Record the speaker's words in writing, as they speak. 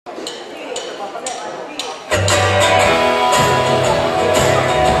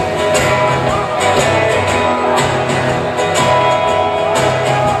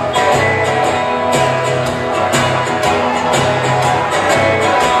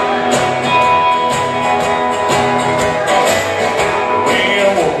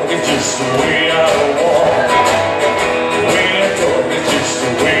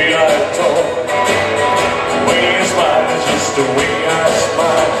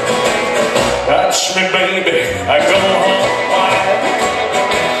touch me, baby, I go home wild.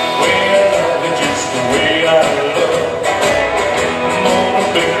 Well, just the way I love. I'm gonna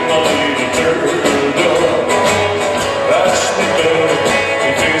be my little turtle. Touch me, baby,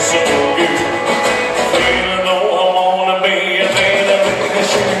 it feels so good. Even though I wanna be a baby,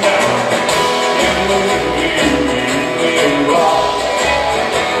 because you know you rock.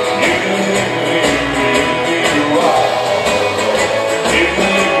 You rock. You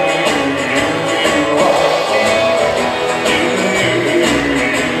rock.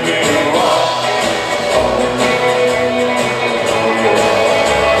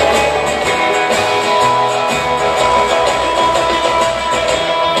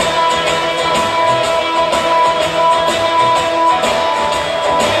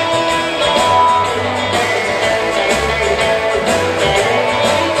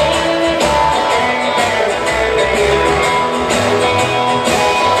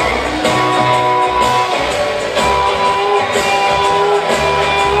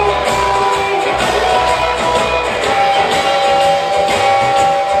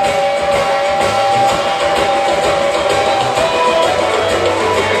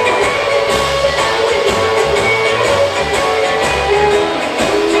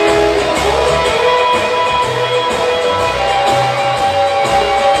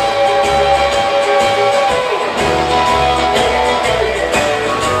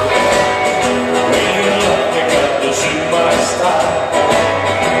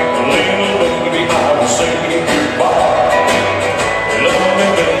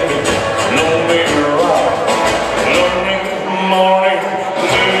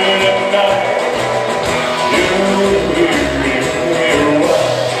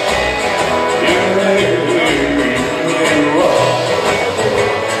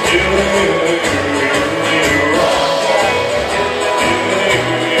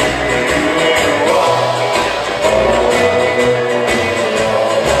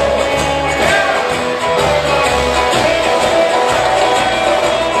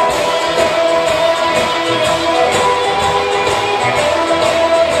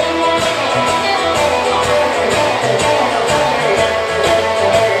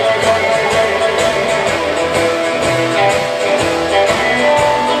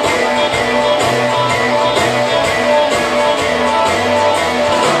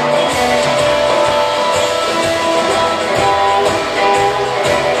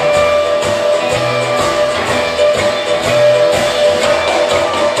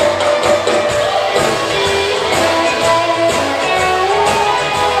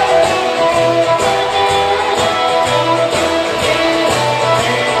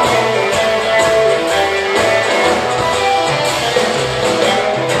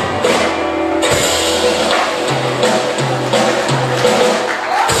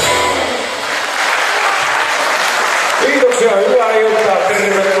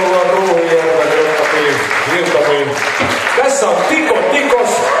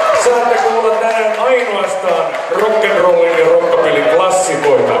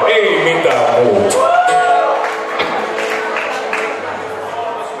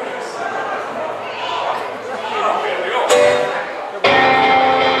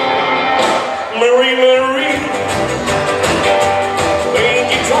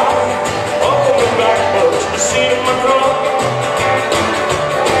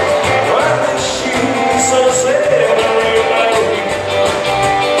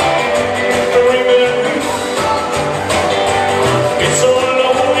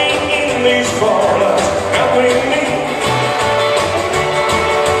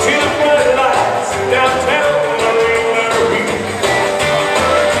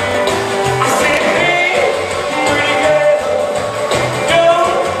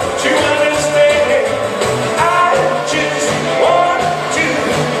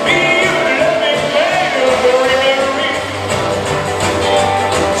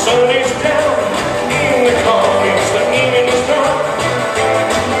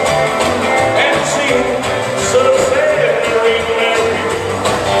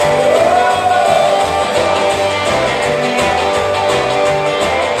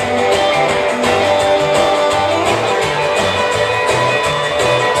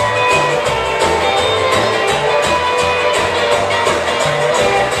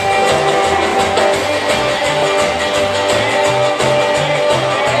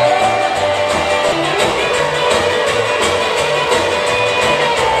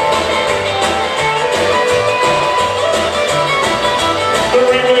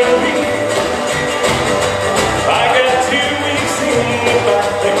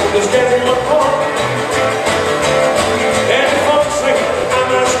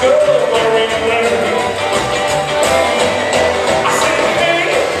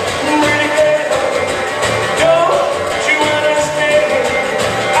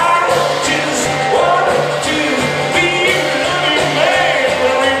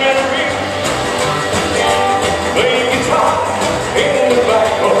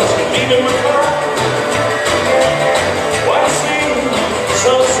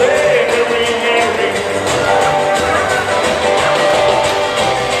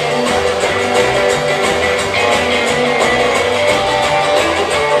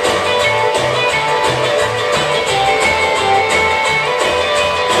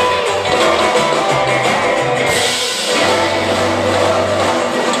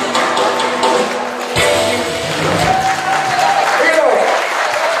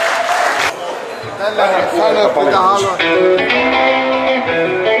 mitä haluat.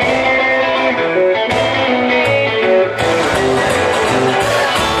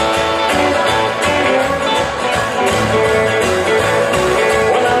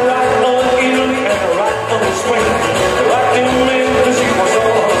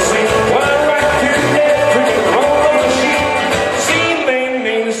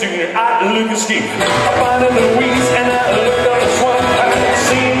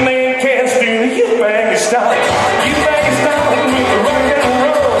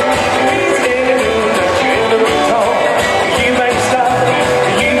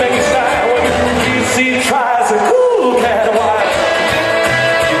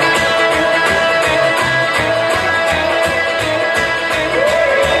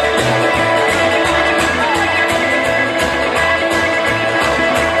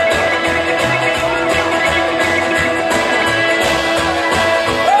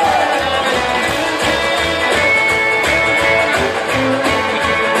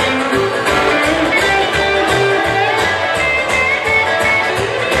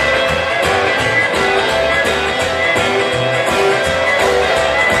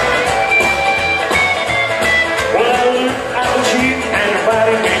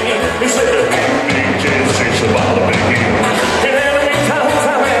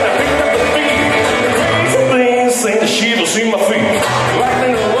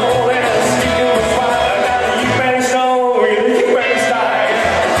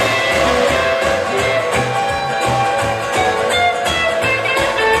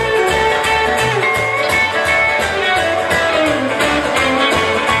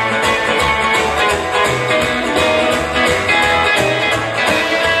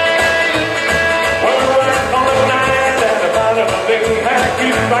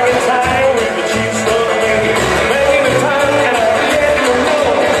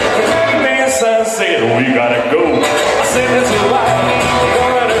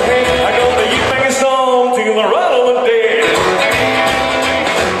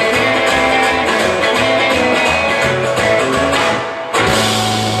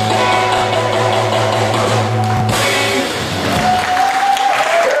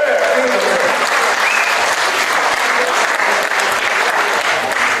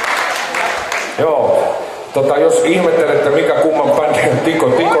 Jos ihmettelette mikä kumman bändi on Tico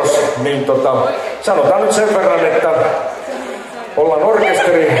Ticos, niin sanotaan nyt sen verran, että ollaan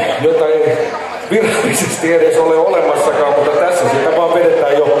orkesteri, jota ei virallisesti edes ole olemassakaan, mutta tässä sitä vaan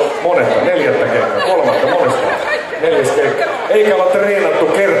vedetään jo monetta, neljättä keikkaa, kolmatta, monesta, neljäs keikkaa. Eikä olla treenattu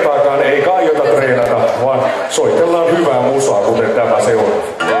kertaakaan, eikä aiota treenata, vaan soitellaan hyvää musaa, kuten tämä seuraava.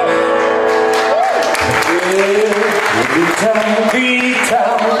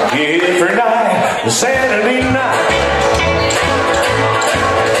 Beat-town, every night, Saturday night.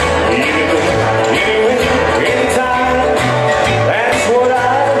 Anyway, anytime, that's what I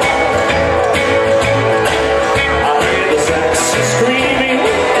hear the sax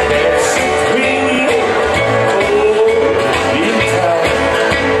screaming.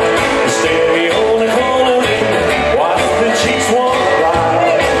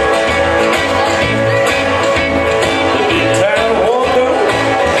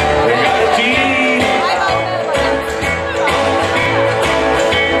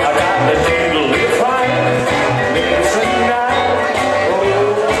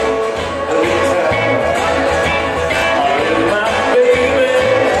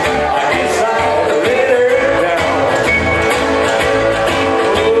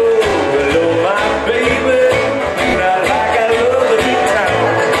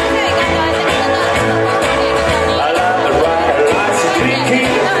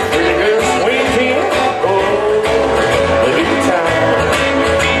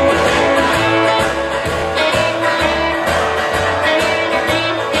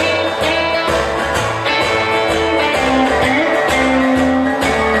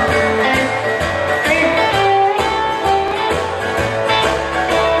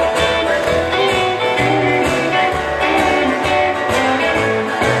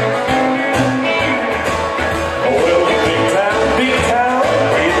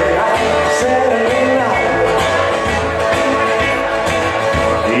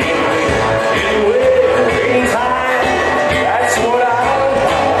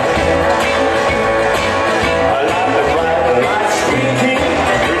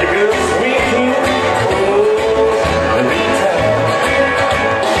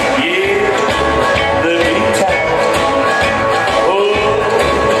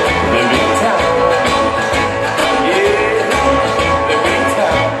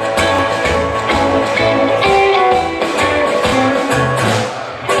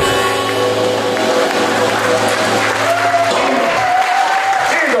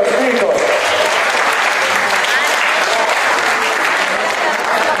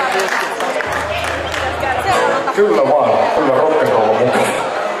 Kyllä vaan, kyllä rock'n'roll on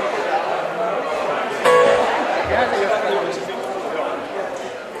mukana.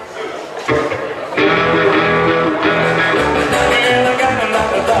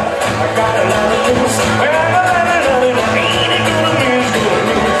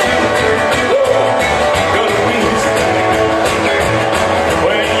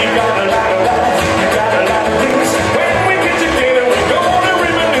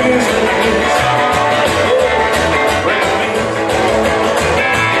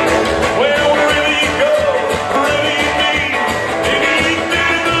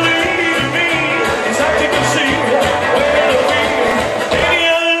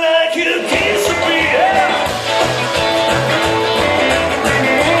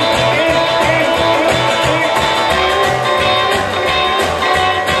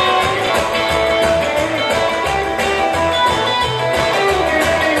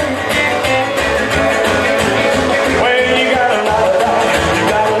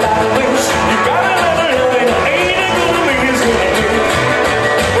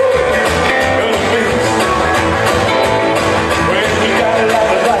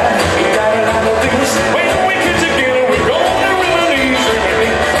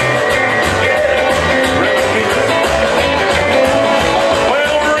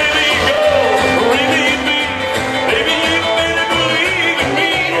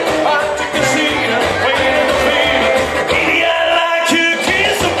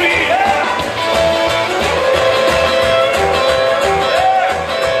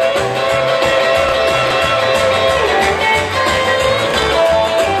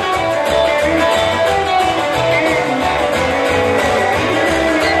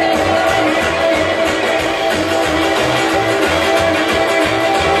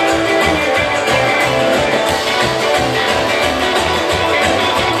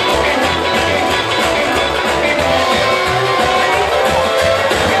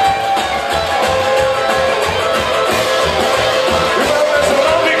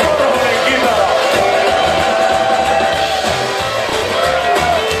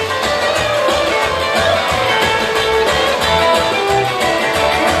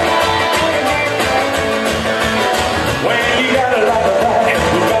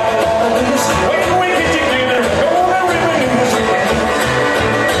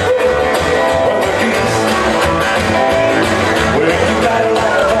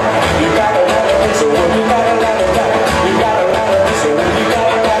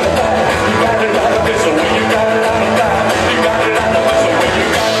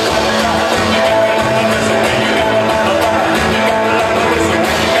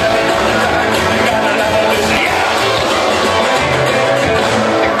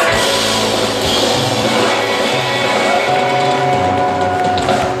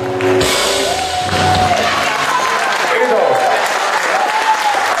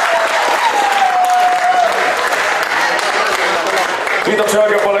 Kiitoksia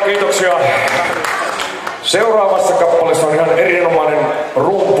oikein paljon, kiitoksia. Seuraavassa kappaleessa on ihan erinomainen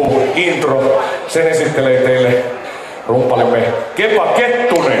rumpu-intro. Sen esittelee teille rumppalimme Kepa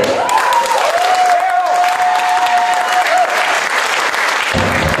Kettunen.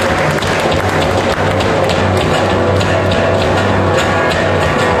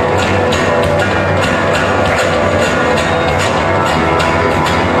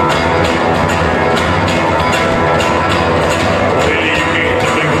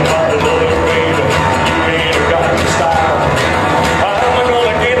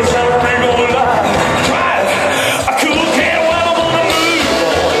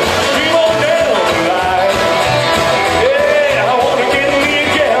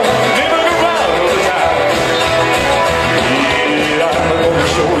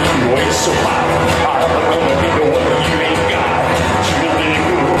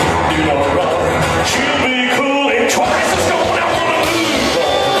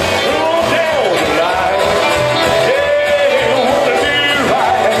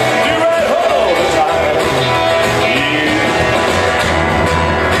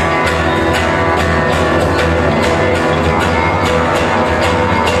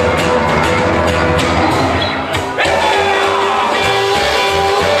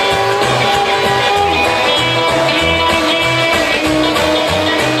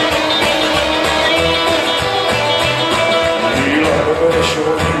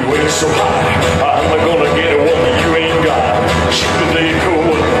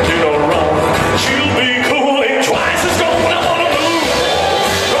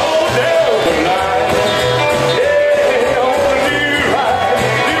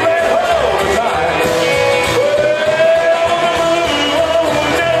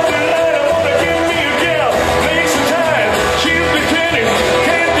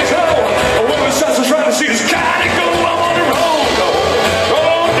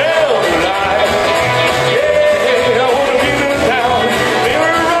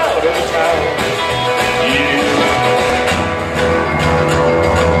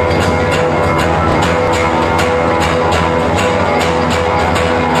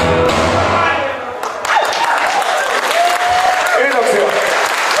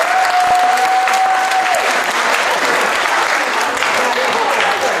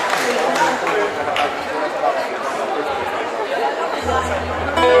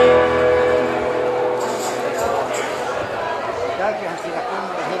 siinä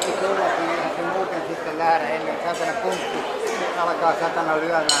kunnolla heti tullakin, niin se muuten sitten lähdä ennen satana punkki. Sitten alkaa satana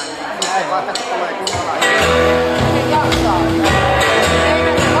lyömään, niin näin vasta kun tulee kunnolla heti. Se jaksaa.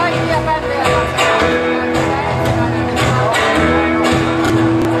 Ei kaikkia bändejä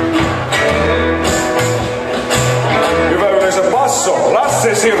Hyvä yleisö, basso,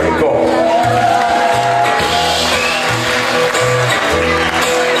 Lasse Sirkko.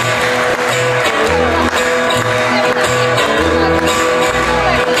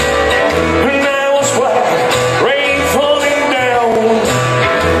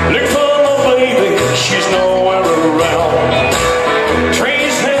 She's nowhere around.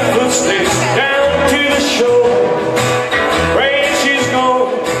 Trains have footsteps down to the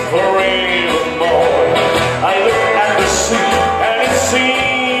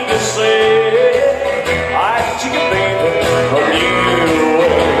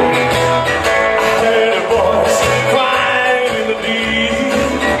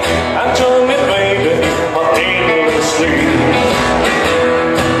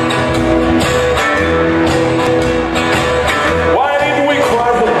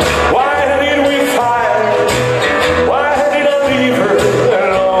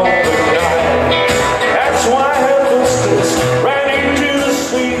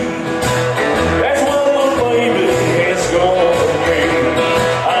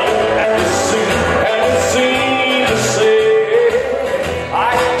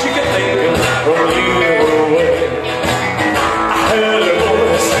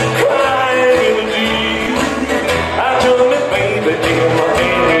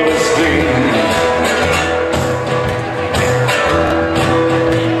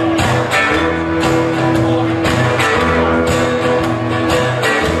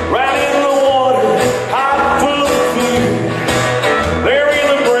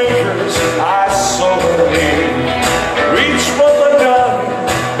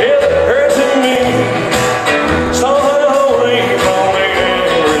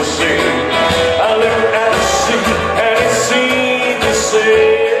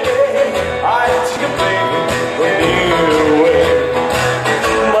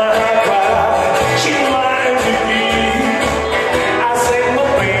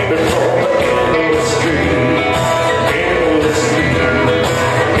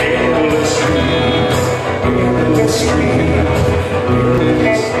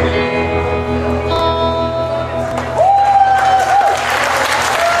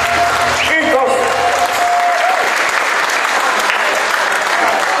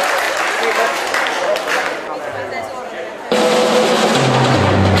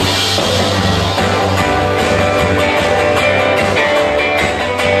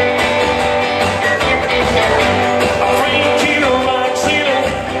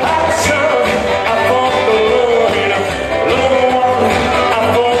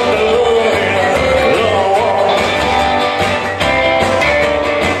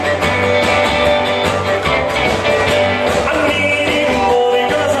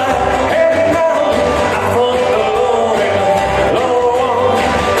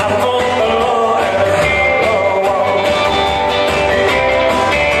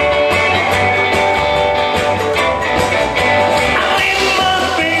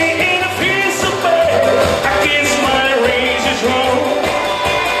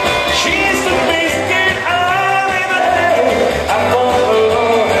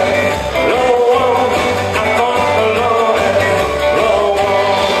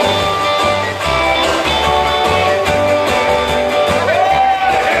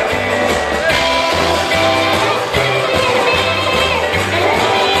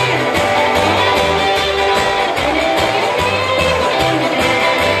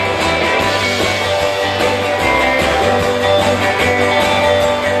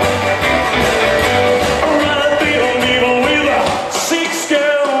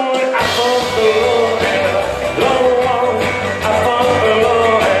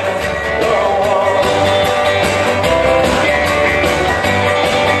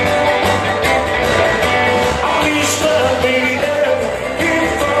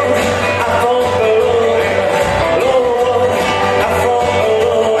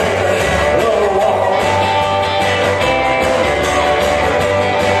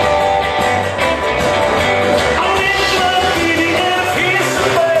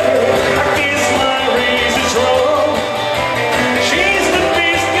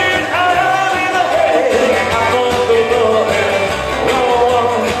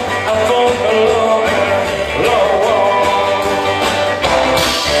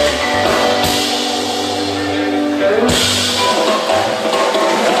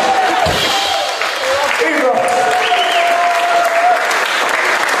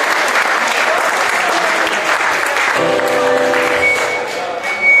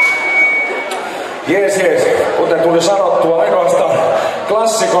Jees. Kuten tuli sanottua, ainoastaan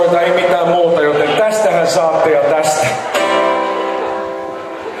klassikoita, ei mitään muuta, joten tästähän saatte ja tästä.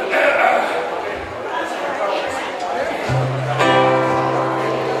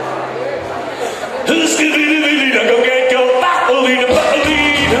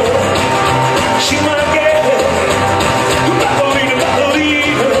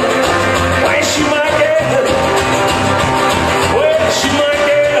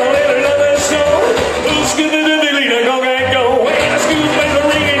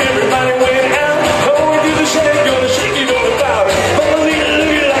 Shake it, gonna shake it.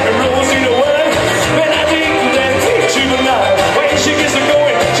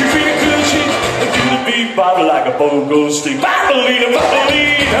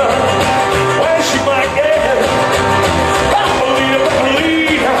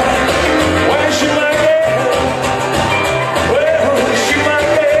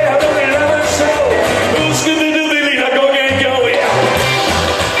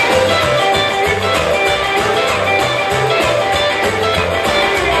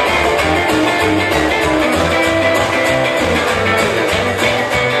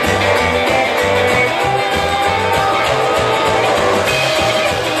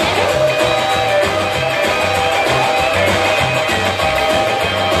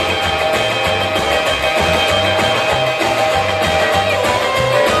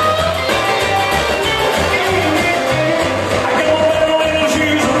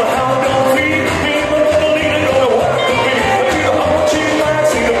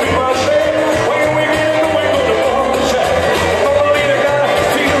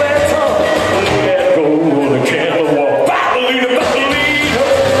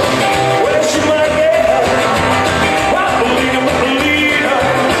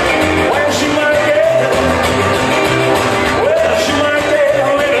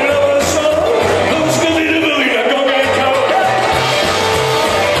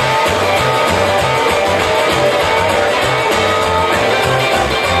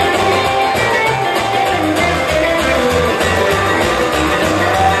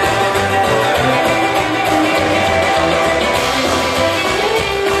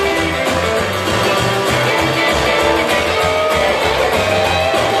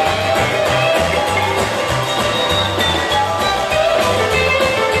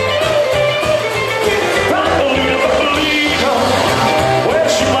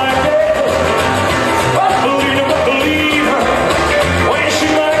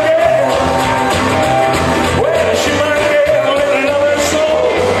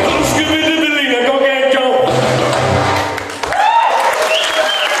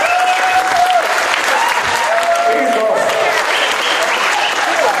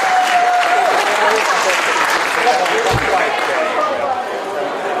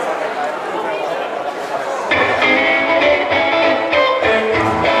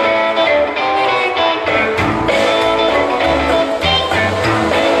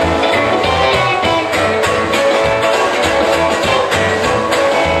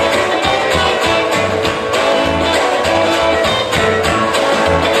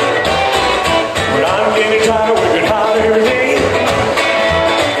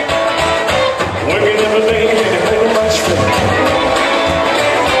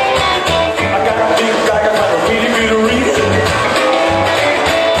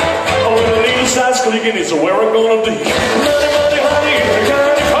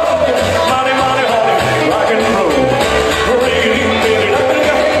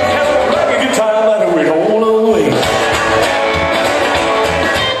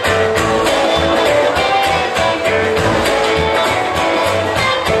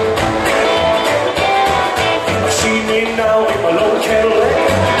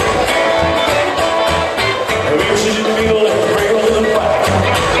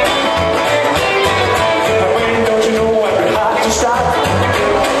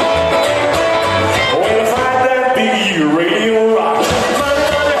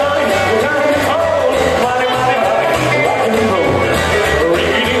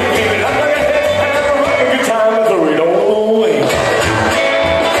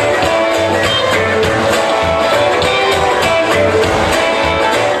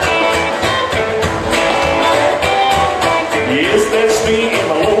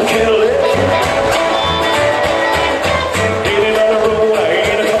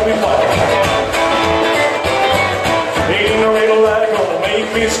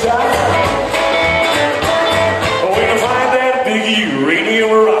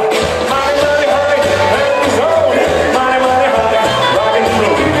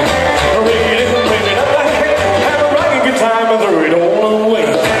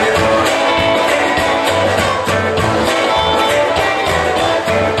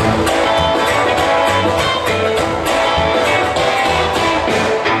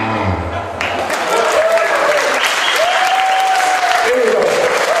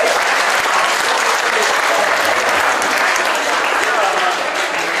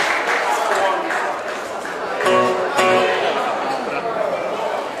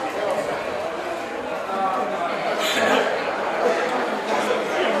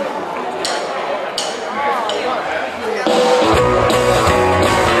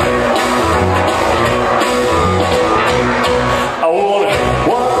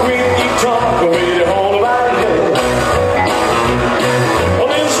 talk really all about love. Well,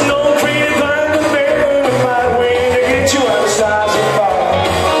 there's no pretty thing to never find way to get you out of size and fire.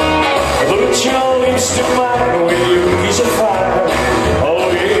 Put your lips to mine with your piece of fire. Oh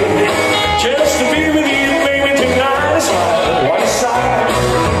yeah, just to be with you, baby, tonight is my one side.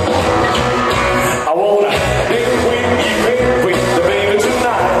 I wanna live with you, with the baby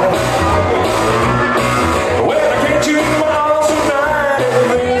tonight. When I get you in my arms tonight,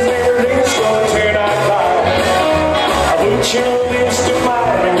 everything's gonna turn out fine. I put your lips to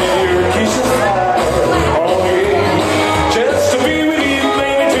mine with your kiss of fire. Oh yeah, just to be with you,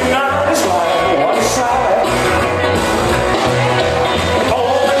 baby, tonight is my one side.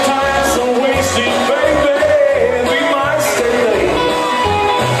 All the time so wasted, baby, we might stay late.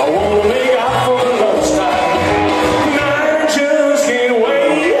 I wanna make up for the lost time. Tonight I just can't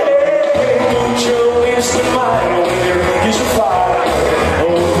wait. Put your lips to mine with your kiss of fire.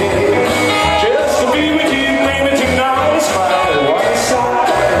 Oh yeah, just to be with you, baby, tonight is my one side.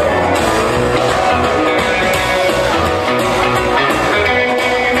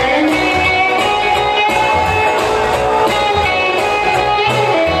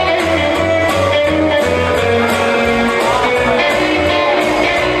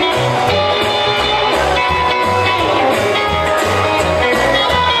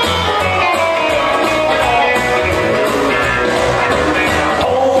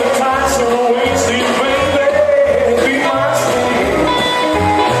 All the time so wasted, baby, be my stay.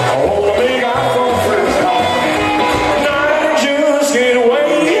 I wanna make up for first time. Tonight I just can't wait.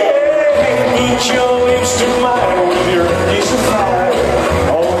 Put your lips to mine with your kiss of fire.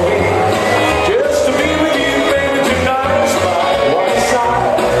 Oh yeah, just to be with you, baby, tonight is my one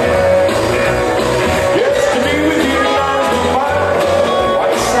side. Just to be with you tonight is my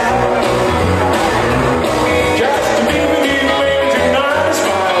one side. Just to be with you, baby, tonight is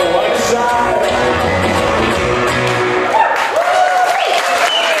my one side.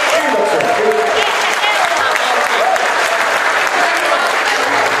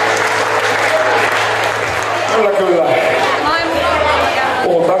 Kyllä, kyllä.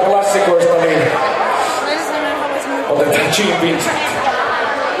 Puhutaan klassikoista, niin otetaan Gene Vincent.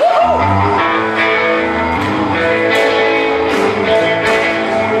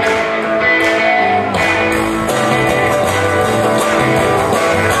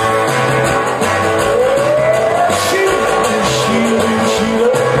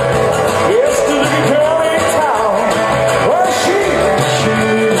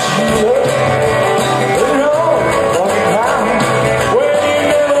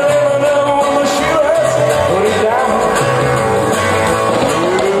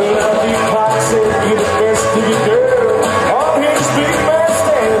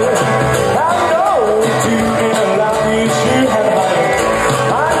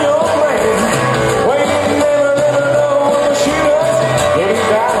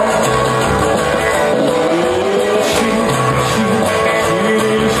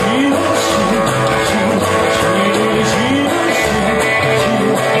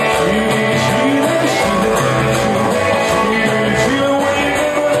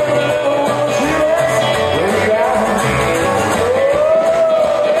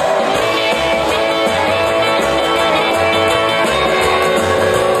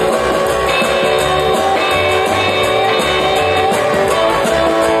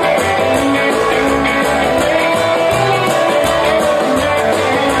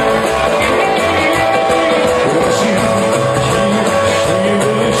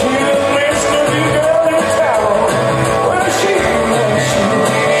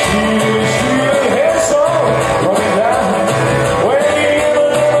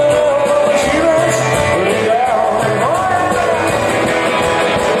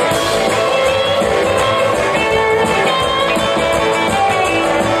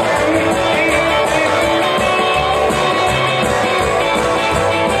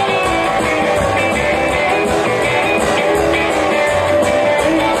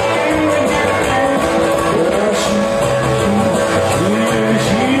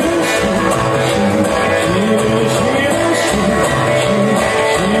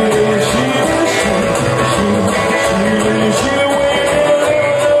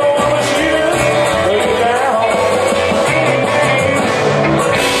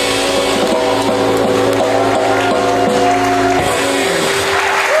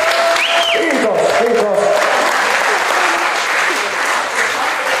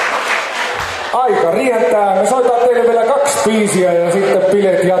 Aika rientää. Me soitetaan teille vielä 2 biisiä ja sitten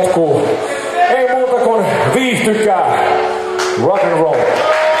bileet jatkuu. Ei muuta kuin viihtykää. Rock and roll.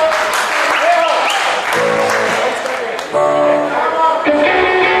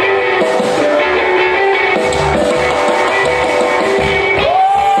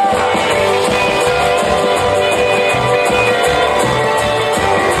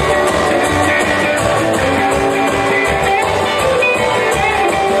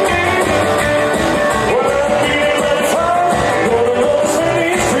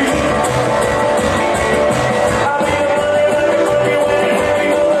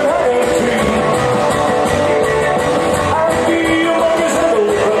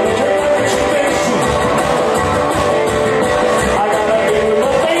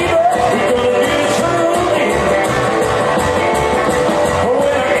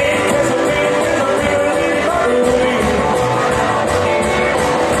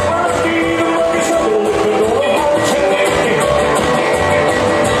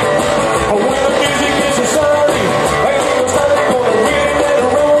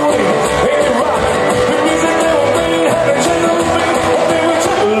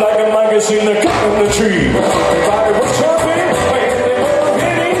 seen the cat in the tree. Everybody was jumping when they were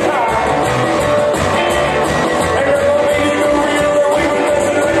getting high. And Grandma made it real that we were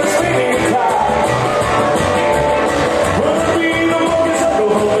dancing like a swinging tide. Well, the beat of monkeys up the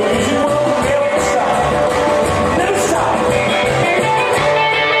whole easy one never stop. Never stop.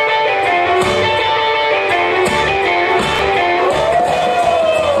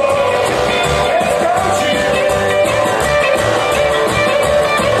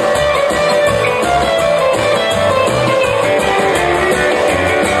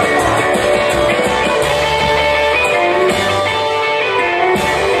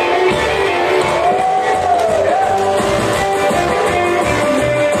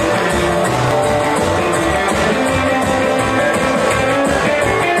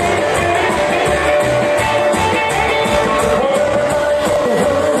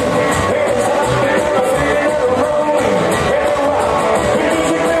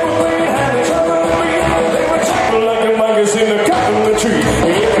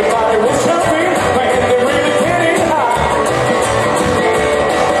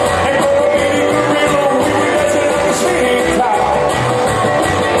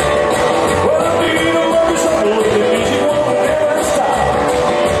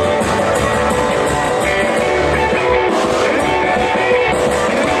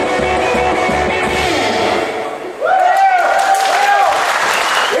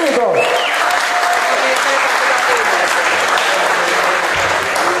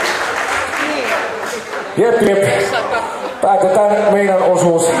 Jep, jep. Päätetään meidän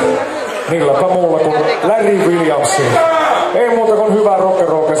osuus milläpä muulla kuin Larry Williamsiin. Ei muuta kuin hyvää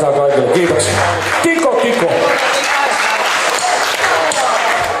rock'n'roll kesää kaikille. Kiitoksia. Tico Tico!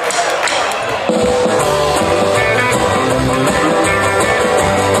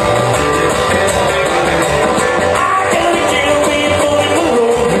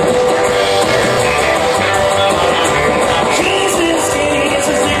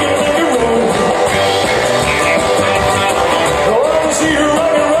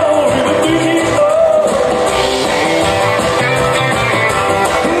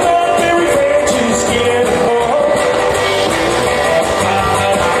 Skinny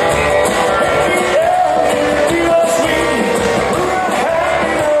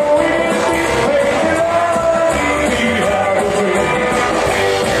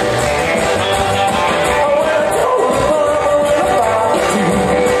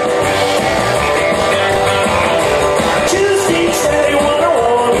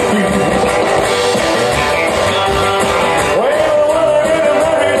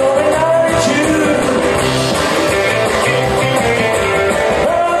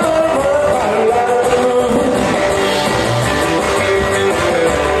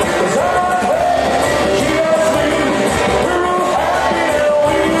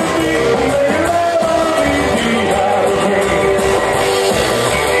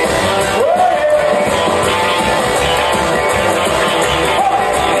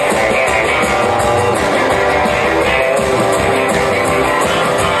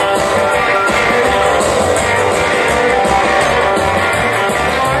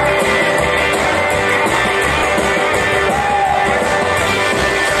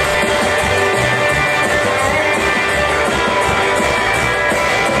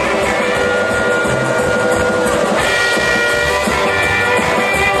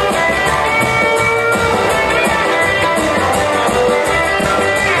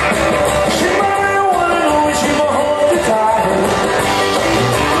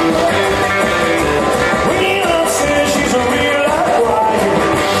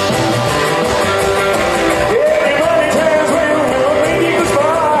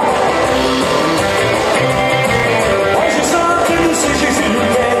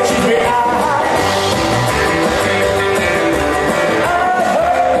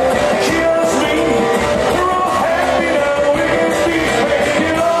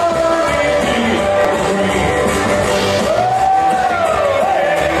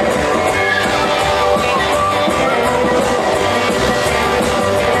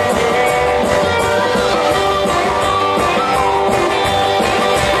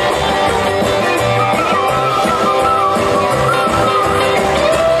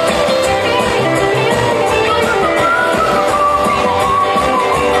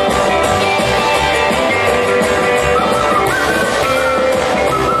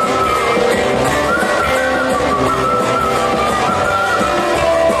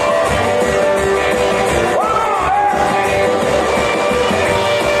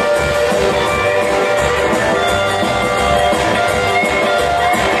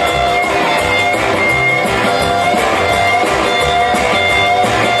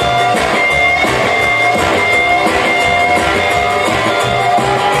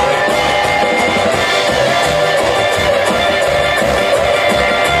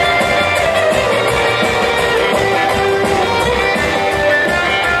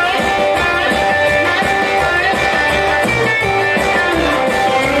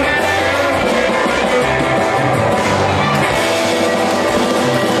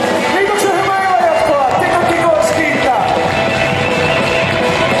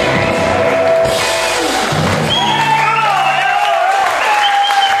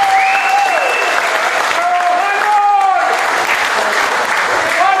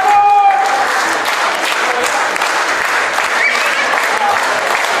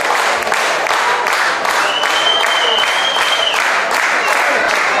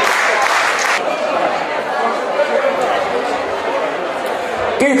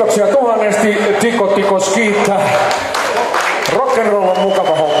Kiitoksia tuhannesti. Tico Ticos kiittää. Rock'n'roll on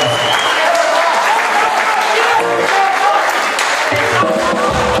mukava homma.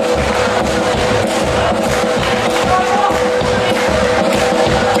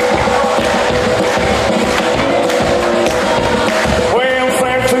 Well,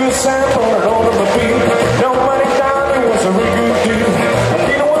 fair to sample.